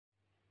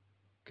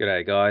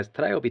G'day guys,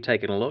 today we'll be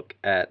taking a look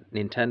at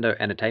Nintendo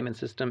Entertainment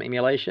System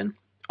emulation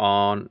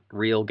on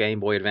Real Game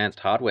Boy Advanced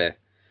hardware.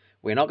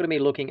 We're not going to be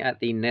looking at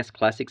the NES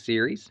Classic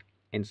series.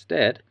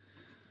 Instead,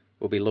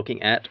 we'll be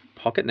looking at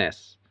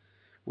PocketNES,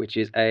 which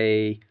is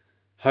a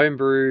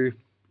homebrew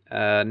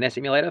NES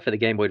emulator for the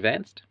Game Boy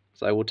Advanced.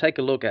 So we'll take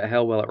a look at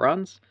how well it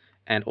runs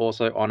and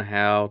also on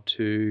how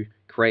to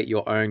create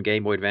your own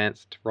Game Boy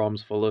Advanced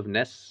ROMs full of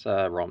NES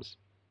ROMs.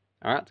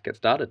 Alright, let's get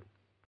started.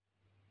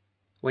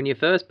 When you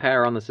first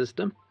power on the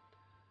system,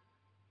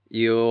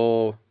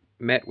 you're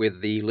met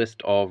with the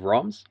list of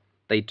ROMs.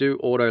 They do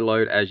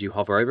auto-load as you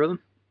hover over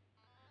them.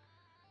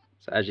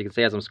 So as you can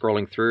see, as I'm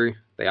scrolling through,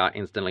 they are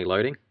instantly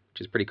loading,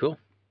 which is pretty cool.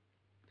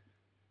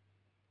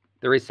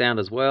 There is sound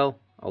as well.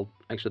 I'll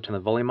actually turn the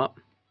volume up.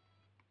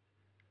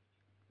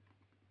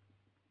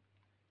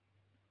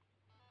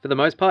 For the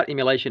most part,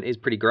 emulation is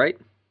pretty great.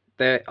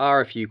 There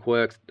are a few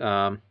quirks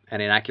and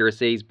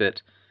inaccuracies,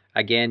 but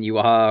again, you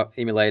are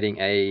emulating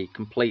a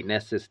complete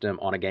NES system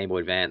on a Game Boy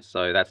Advance,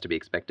 so that's to be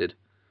expected.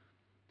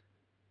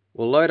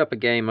 We'll load up a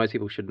game most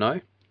people should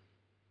know.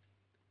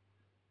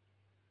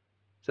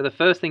 So the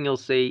first thing you'll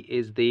see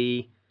is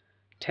the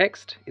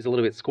text is a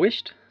little bit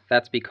squished.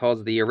 That's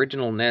because the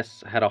original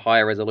NES had a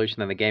higher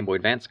resolution than the Game Boy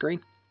Advance screen.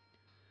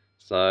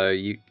 So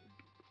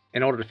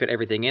in order to fit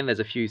everything in, there's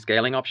a few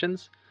scaling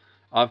options.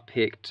 I've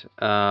picked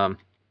sort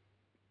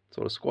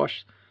of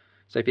squash.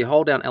 So if you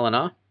hold down L and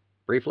R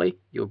briefly,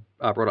 you're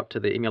brought up to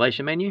the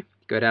emulation menu.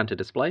 Go down to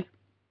display.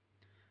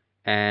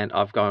 And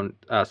I've gone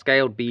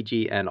scaled,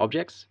 BG, and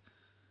objects.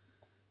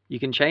 You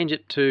can change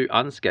it to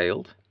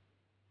unscaled,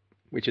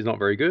 which is not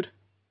very good.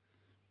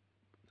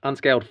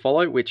 Unscaled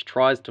follow, which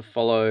tries to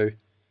follow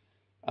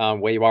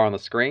where you are on the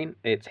screen.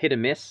 It's hit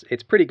and miss.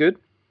 It's pretty good,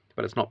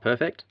 but it's not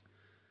perfect.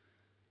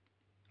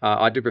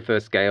 I do prefer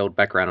scaled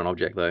background and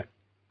object though.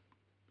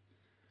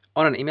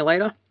 On an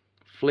emulator,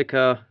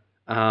 flicker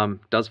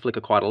does flicker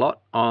quite a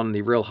lot. On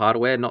the real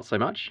hardware, not so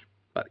much,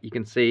 but you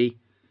can see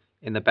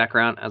in the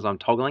background as I'm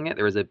toggling it,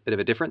 there is a bit of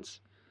a difference.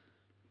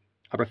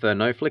 I prefer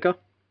no flicker.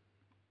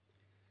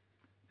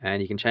 And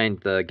you can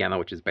change the gamma,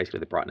 which is basically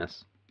the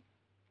brightness.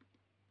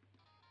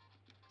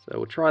 So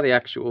we'll try the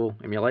actual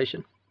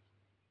emulation.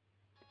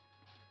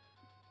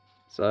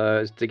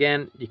 So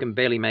again, you can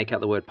barely make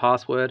out the word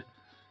password,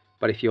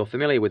 but if you're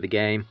familiar with the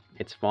game,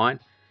 it's fine.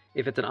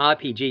 If it's an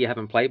RPG you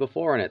haven't played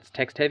before and it's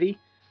text heavy,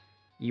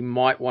 you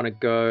might want to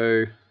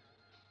go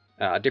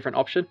a different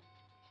option,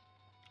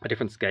 a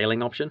different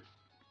scaling option.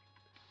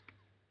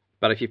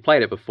 But if you've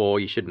played it before,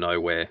 you should know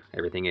where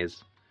everything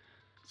is.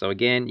 So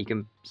again, you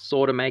can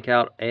sort of make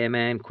out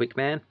Airman,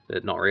 Quickman,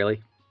 but not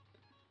really.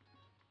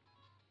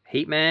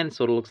 Heatman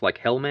sort of looks like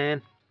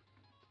Hellman.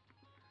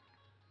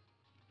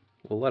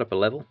 We'll load up a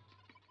level.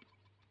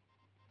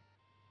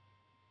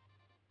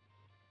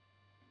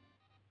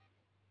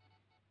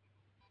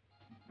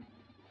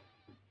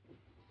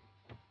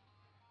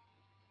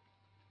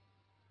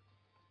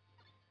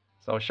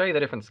 So I'll show you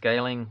the different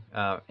scaling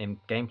in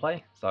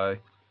gameplay. So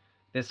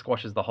this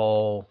squashes the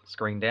whole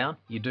screen down.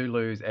 You do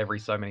lose every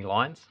so many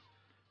lines,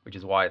 which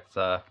is why it's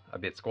a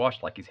bit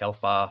squashed, like his health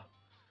bar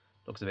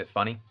looks a bit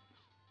funny.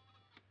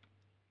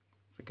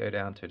 If we go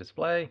down to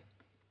display,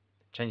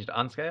 change it to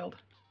unscaled.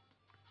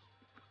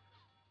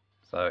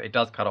 So it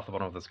does cut off the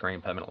bottom of the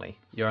screen permanently.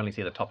 You only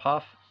see the top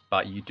half,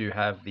 but you do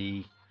have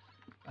the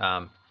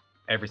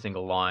every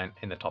single line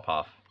in the top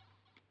half.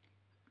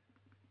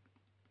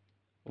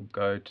 We'll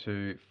go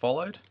to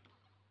followed,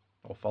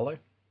 or follow.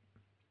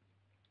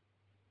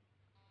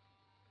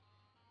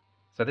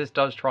 So this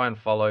does try and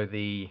follow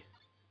the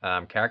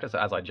character, so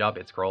as I jump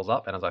it scrolls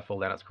up, and as I fall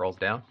down it scrolls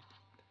down.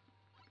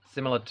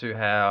 Similar to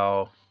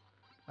how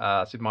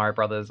Super Mario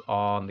Brothers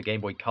on the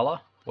Game Boy Color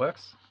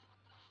works.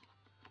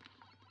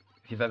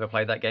 If you've ever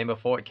played that game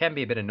before, it can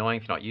be a bit annoying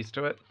if you're not used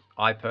to it.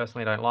 I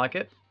personally don't like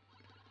it,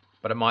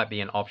 but it might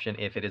be an option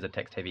if it is a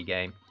text-heavy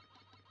game.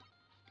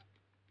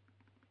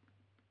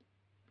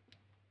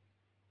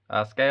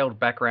 Scaled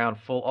background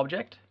full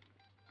object.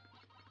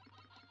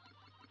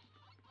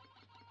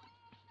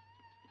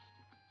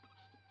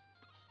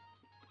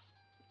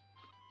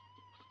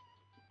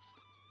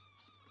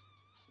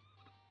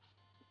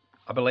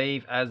 I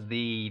believe, as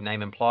the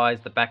name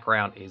implies, the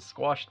background is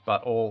squashed,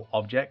 but all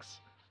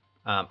objects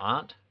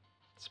aren't.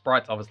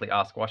 Sprites obviously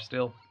are squashed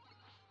still.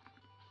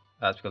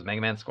 That's because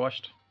Megaman's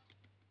squashed.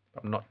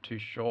 I'm not too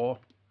sure.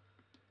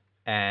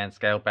 And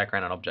scaled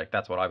background and object,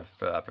 that's what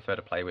I prefer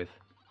to play with.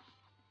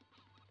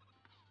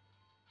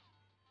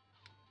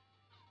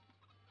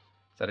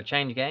 So to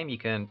change game, you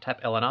can tap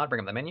L and R to bring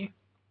up the menu.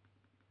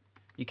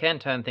 You can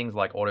turn things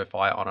like auto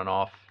fire on and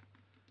off.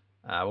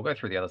 We'll go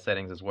through the other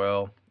settings as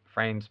well.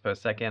 Frames per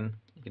second,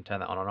 you can turn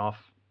that on and off.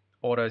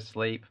 Auto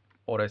sleep,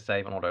 auto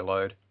save and auto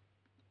load.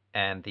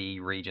 And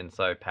the region,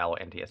 so PAL or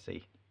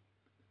NTSC.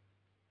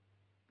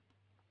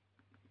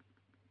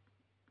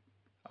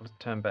 I'll just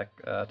turn back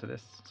to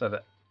this. So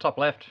the top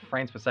left,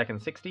 frames per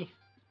second 60.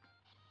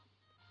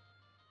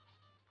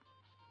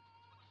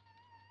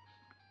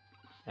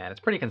 And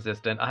it's pretty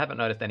consistent. I haven't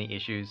noticed any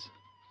issues.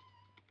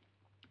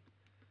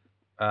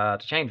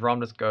 To change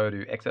ROM, just go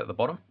to exit at the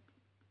bottom.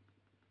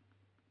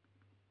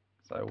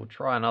 So we'll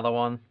try another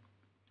one.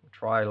 We'll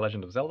try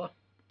Legend of Zelda.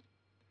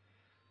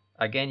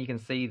 Again, you can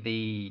see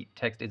the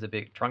text is a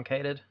bit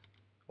truncated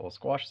or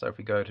squashed. So if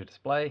we go to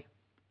display,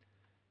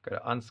 go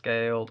to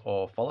Unscaled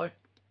or follow,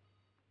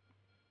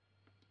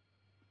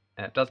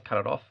 and it does cut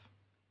it off.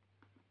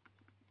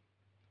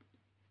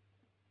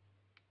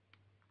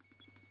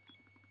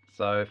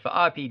 So for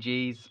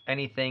RPGs,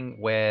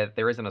 anything where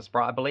there isn't a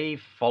sprite, I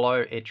believe, follow,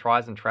 it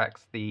tries and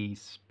tracks the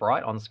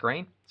sprite on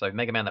screen. So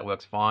Megaman, that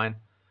works fine.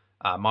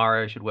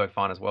 Mario should work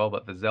fine as well,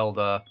 but for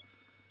Zelda,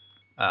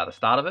 the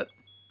start of it,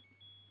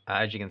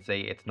 as you can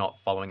see, it's not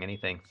following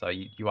anything. So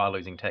you are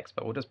losing text,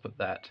 but we'll just put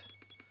that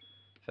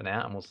for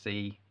now and we'll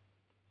see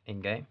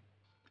in game.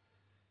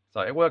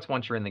 So it works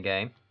once you're in the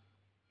game.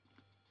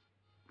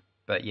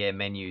 But yeah,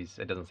 menus,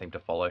 it doesn't seem to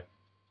follow.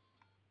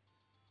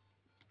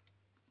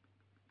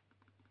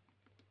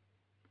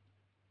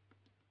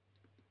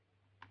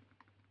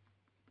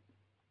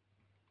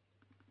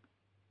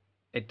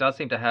 It does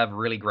seem to have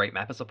really great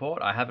mapper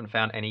support. I haven't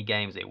found any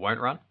games it won't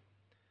run.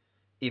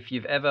 If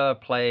you've ever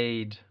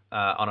played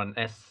on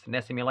an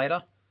NES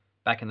emulator,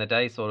 back in the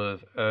day, sort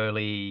of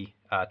early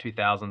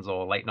 2000s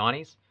or late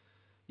 90s,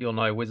 you'll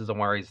know Wizards and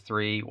Warriors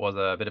 3 was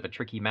a bit of a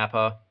tricky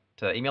mapper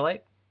to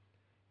emulate,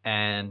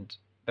 and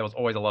there was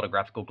always a lot of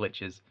graphical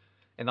glitches.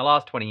 In the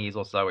last 20 years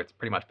or so, it's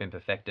pretty much been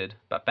perfected,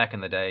 but back in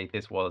the day,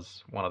 this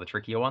was one of the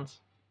trickier ones.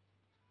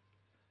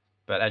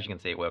 But as you can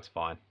see, it works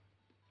fine.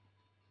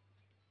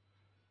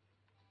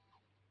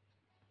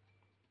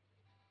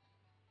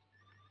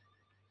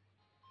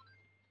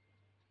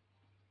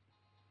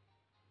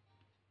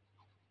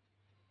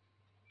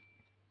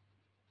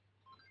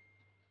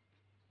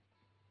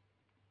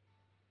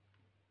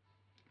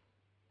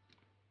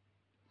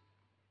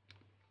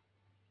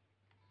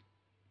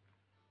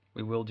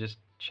 We will just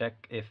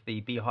check if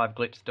the beehive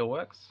glitch still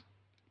works.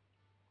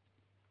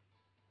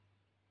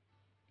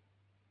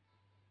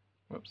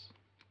 Whoops.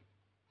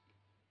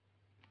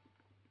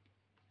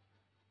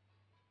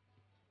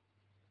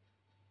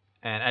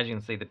 And as you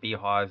can see, the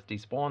beehives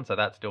despawn, so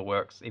that still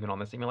works even on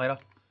the simulator.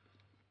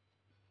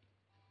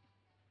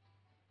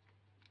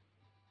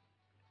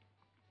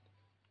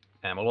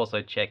 And we'll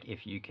also check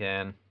if you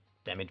can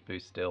damage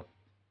boost still.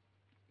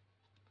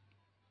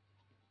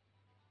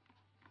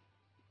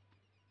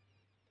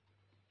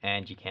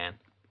 And you can.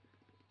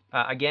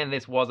 Again,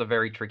 this was a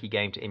very tricky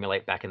game to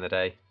emulate back in the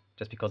day,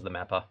 just because of the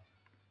mapper.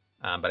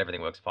 But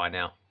everything works fine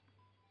now.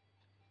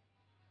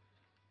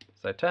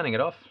 So turning it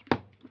off.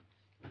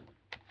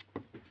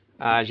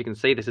 As you can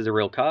see, this is a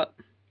real cart.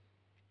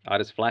 I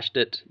just flashed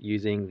it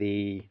using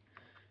the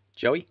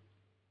Joey.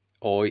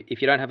 Or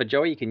if you don't have a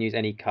Joey, you can use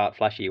any cart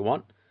flasher you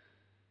want.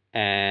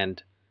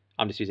 And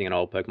I'm just using an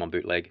old Pokemon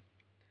bootleg.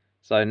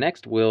 So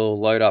next we'll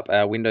load up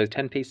our Windows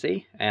 10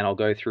 PC and I'll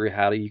go through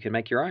how you can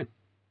make your own.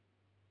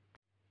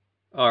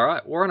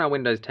 Alright, we're on our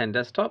Windows 10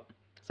 desktop.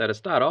 So to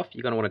start off,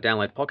 you're going to want to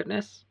download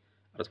PocketNES.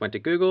 I just went to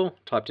Google,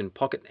 typed in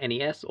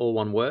PocketNES, all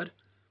one word,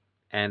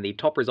 and the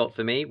top result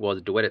for me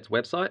was Duetit's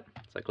website.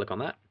 So click on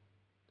that,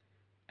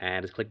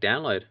 and just click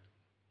download.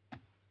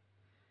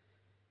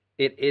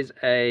 It is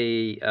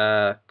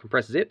a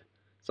compressed zip,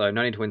 so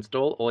no need to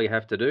install. All you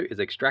have to do is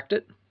extract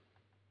it.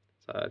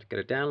 So to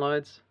go to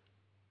downloads,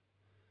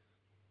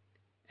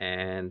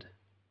 and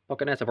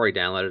PocketNES, I've already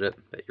downloaded it,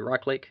 but you right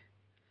click,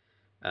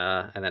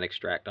 and then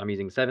extract. I'm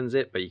using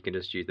 7-zip, but you can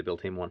just use the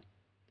built-in one.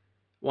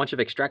 Once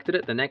you've extracted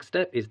it, the next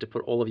step is to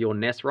put all of your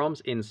NES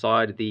ROMs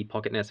inside the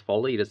PocketNES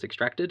folder you just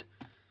extracted.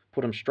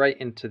 Put them straight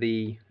into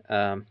the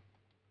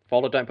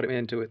folder, don't put them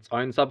into its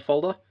own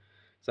subfolder.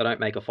 So don't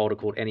make a folder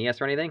called NES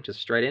or anything,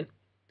 just straight in.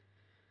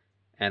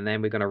 And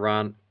then we're going to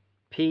run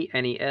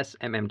PNES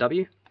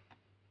MMW.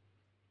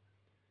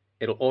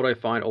 It'll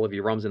auto-find all of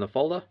your ROMs in the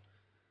folder.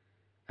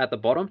 At the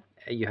bottom,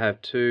 you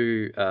have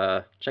two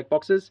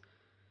checkboxes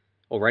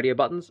or radio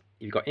buttons.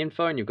 You've got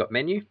info and you've got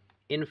menu.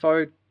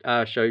 Info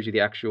shows you the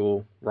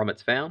actual ROM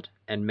it's found,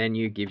 and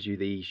menu gives you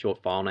the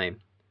short file name,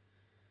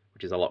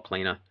 which is a lot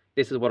cleaner.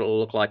 This is what it will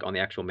look like on the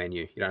actual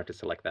menu. You don't have to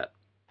select that.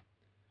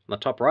 On the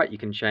top right, you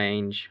can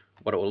change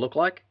what it will look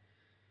like.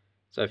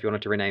 So if you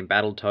wanted to rename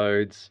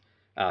Battletoads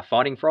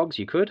Fighting Frogs,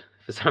 you could,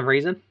 for some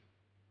reason.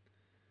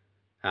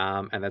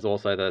 And there's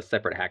also the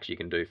separate hacks you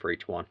can do for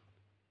each one.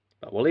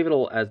 But we'll leave it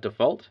all as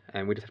default,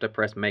 and we just have to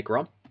press Make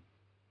ROM.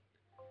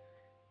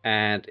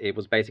 And it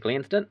was basically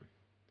instant.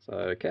 So,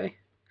 okay,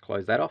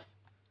 close that off.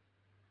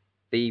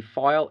 The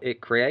file it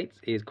creates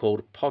is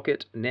called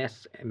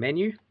PocketNES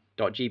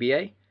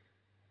Menu.gba.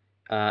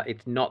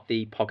 It's not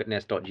the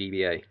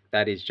PocketNES.gba.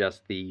 That is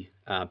just the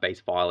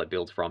base file it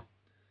builds from.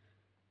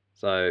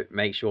 So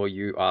make sure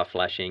you are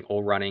flashing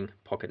or running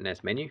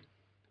PocketNES Menu.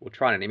 We'll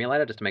try an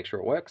emulator just to make sure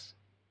it works.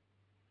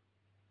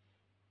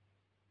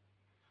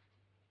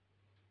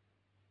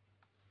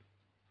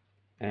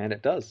 And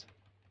it does.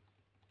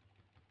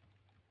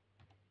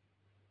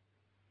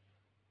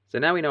 So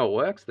now we know it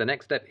works. The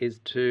next step is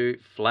to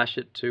flash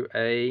it to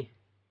a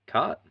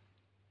cart.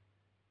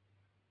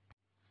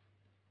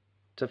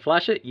 To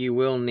flash it, you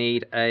will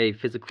need a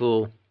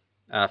physical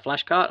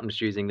flash cart. I'm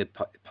just using the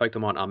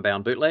Pokemon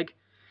Unbound bootleg,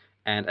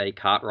 and a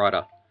cart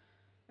writer.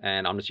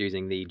 And I'm just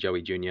using the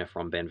Joey Jr.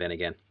 from Ben Ven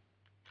again.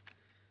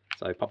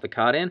 So pop the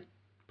cart in,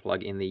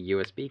 plug in the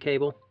USB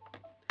cable.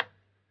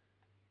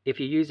 If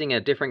you're using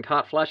a different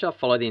cart flasher,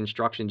 follow the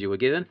instructions you were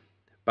given.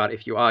 But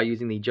if you are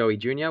using the Joey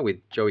Jr. with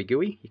Joey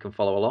GUI, you can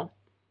follow along.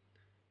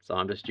 So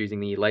I'm just using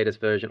the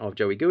latest version of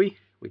Joey GUI,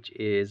 which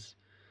is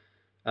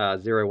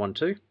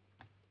 012.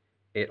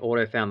 It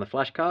auto found the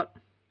flash cart,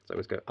 so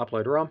let's go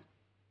upload ROM.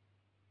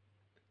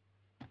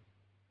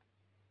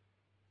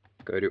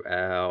 Go to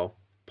our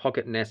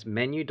PocketNES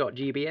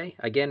menu.gba.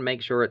 Again,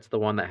 make sure it's the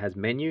one that has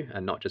menu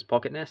and not just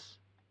PocketNES.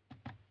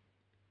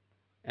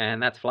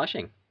 And that's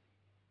flashing.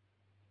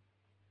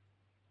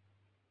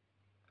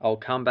 I'll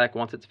come back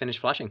once it's finished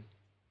flashing.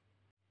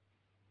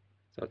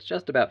 So it's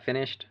just about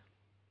finished.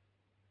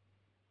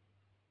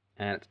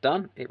 And it's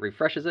done. It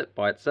refreshes it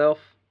by itself.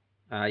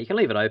 You can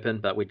leave it open,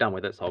 but we're done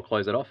with it, so I'll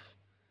close it off.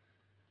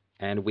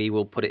 And we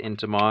will put it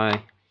into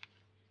my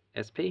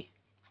SP.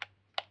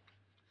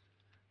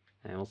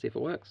 And we'll see if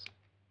it works.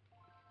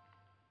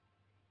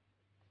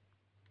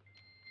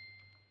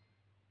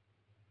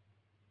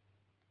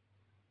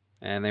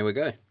 And there we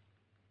go.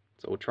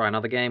 So we'll try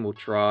another game. We'll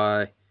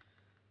try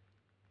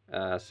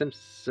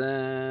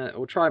Simpson.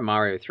 We'll try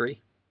Mario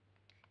 3.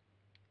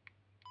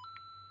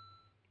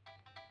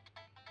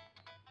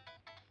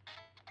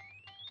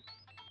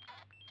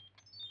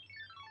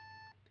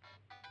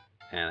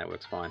 And that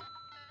works fine.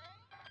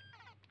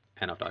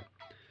 And I've died.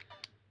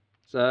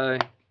 So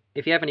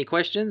if you have any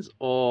questions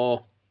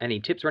or any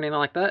tips or anything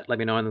like that, let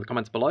me know in the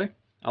comments below.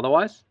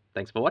 Otherwise,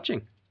 thanks for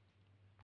watching.